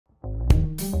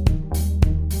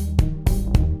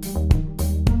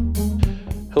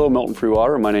Hello Milton Free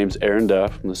Water, my name is Aaron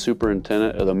Duff. I'm the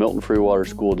superintendent of the Milton Free Water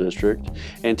School District,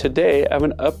 and today I have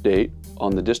an update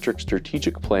on the district's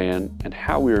strategic plan and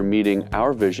how we are meeting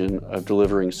our vision of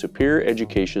delivering superior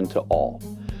education to all.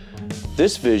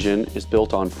 This vision is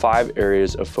built on 5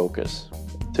 areas of focus.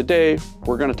 Today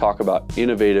we're going to talk about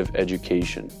innovative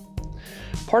education.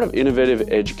 Part of innovative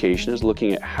education is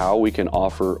looking at how we can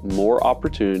offer more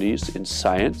opportunities in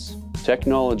science,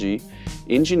 technology,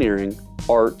 engineering,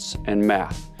 arts, and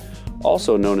math,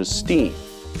 also known as STEAM.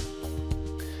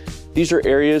 These are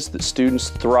areas that students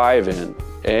thrive in,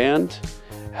 and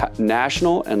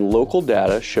national and local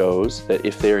data shows that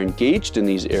if they are engaged in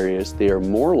these areas, they are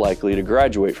more likely to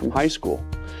graduate from high school.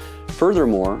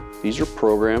 Furthermore, these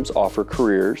programs offer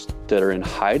careers that are in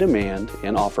high demand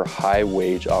and offer high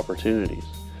wage opportunities.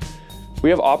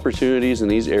 We have opportunities in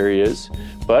these areas,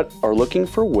 but are looking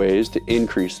for ways to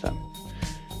increase them.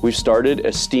 We've started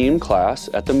a STEAM class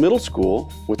at the middle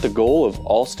school with the goal of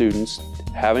all students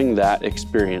having that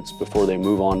experience before they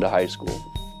move on to high school.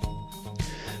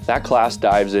 That class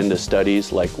dives into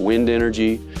studies like wind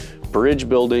energy, bridge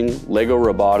building, Lego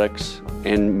robotics,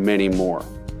 and many more.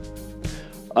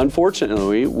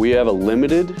 Unfortunately, we have a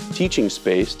limited teaching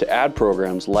space to add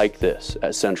programs like this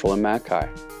at Central and Mackay.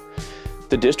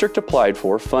 The district applied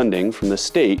for funding from the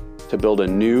state to build a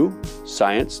new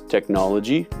science,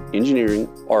 technology, engineering,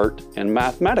 art, and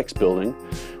mathematics building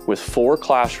with 4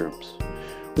 classrooms.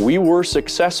 We were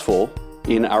successful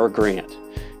in our grant,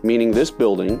 meaning this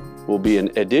building will be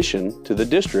an addition to the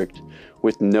district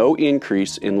with no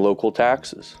increase in local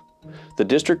taxes. The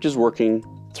district is working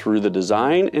through the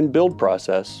design and build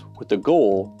process with the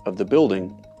goal of the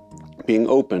building being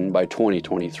open by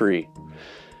 2023.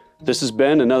 This has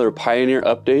been another Pioneer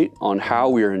update on how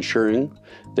we are ensuring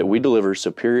that we deliver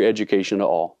superior education to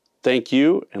all. Thank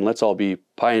you, and let's all be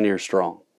Pioneer strong.